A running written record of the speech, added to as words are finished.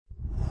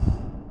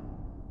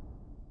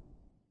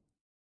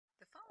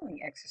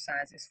following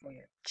exercise is for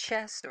your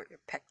chest or your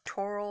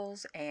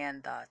pectorals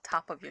and the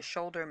top of your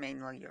shoulder,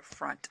 mainly your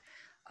front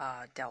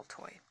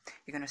deltoid.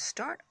 You're going to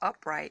start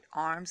upright,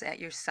 arms at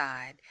your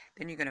side.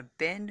 Then you're going to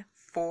bend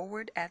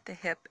forward at the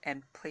hip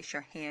and place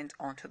your hands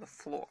onto the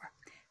floor.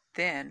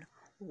 Then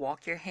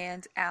walk your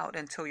hands out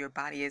until your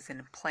body is in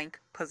a plank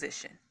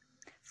position.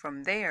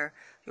 From there,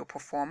 you'll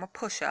perform a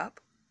push-up.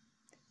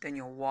 Then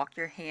you'll walk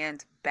your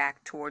hands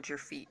back towards your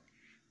feet.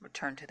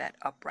 Return to that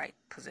upright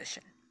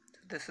position. So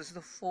this is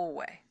the full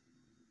way.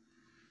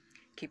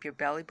 Keep your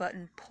belly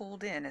button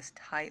pulled in as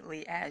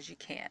tightly as you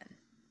can.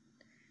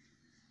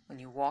 When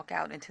you walk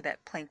out into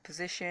that plank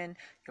position,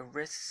 your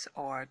wrists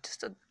are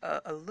just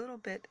a little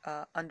bit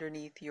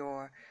underneath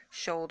your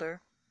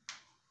shoulder.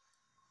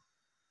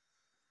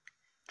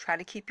 Try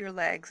to keep your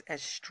legs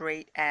as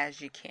straight as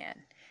you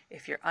can.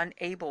 If you're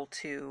unable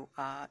to,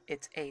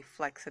 it's a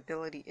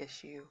flexibility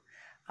issue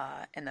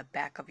in the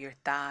back of your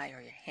thigh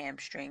or your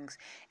hamstrings,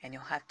 and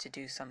you'll have to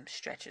do some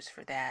stretches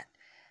for that.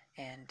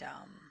 And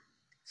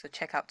so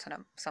check out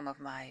some of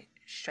my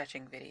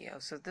stretching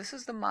videos. So this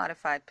is the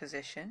modified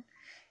position.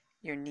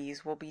 Your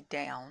knees will be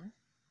down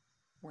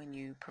when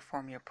you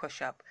perform your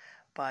push-up,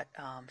 but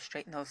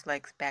straighten those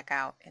legs back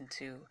out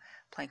into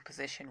plank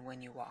position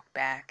when you walk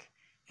back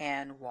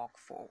and walk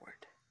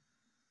forward.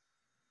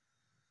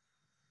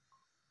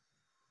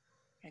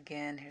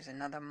 Again, here's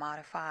another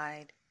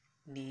modified.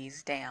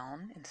 Knees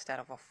down instead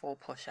of a full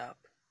push-up.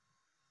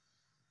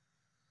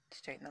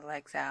 Straighten the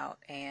legs out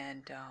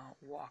and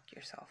walk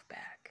yourself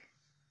back.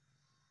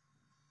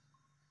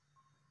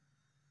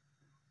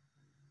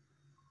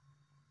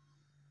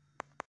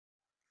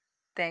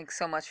 Thanks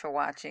so much for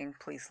watching.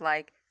 Please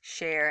like,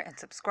 share, and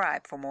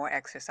subscribe for more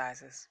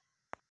exercises.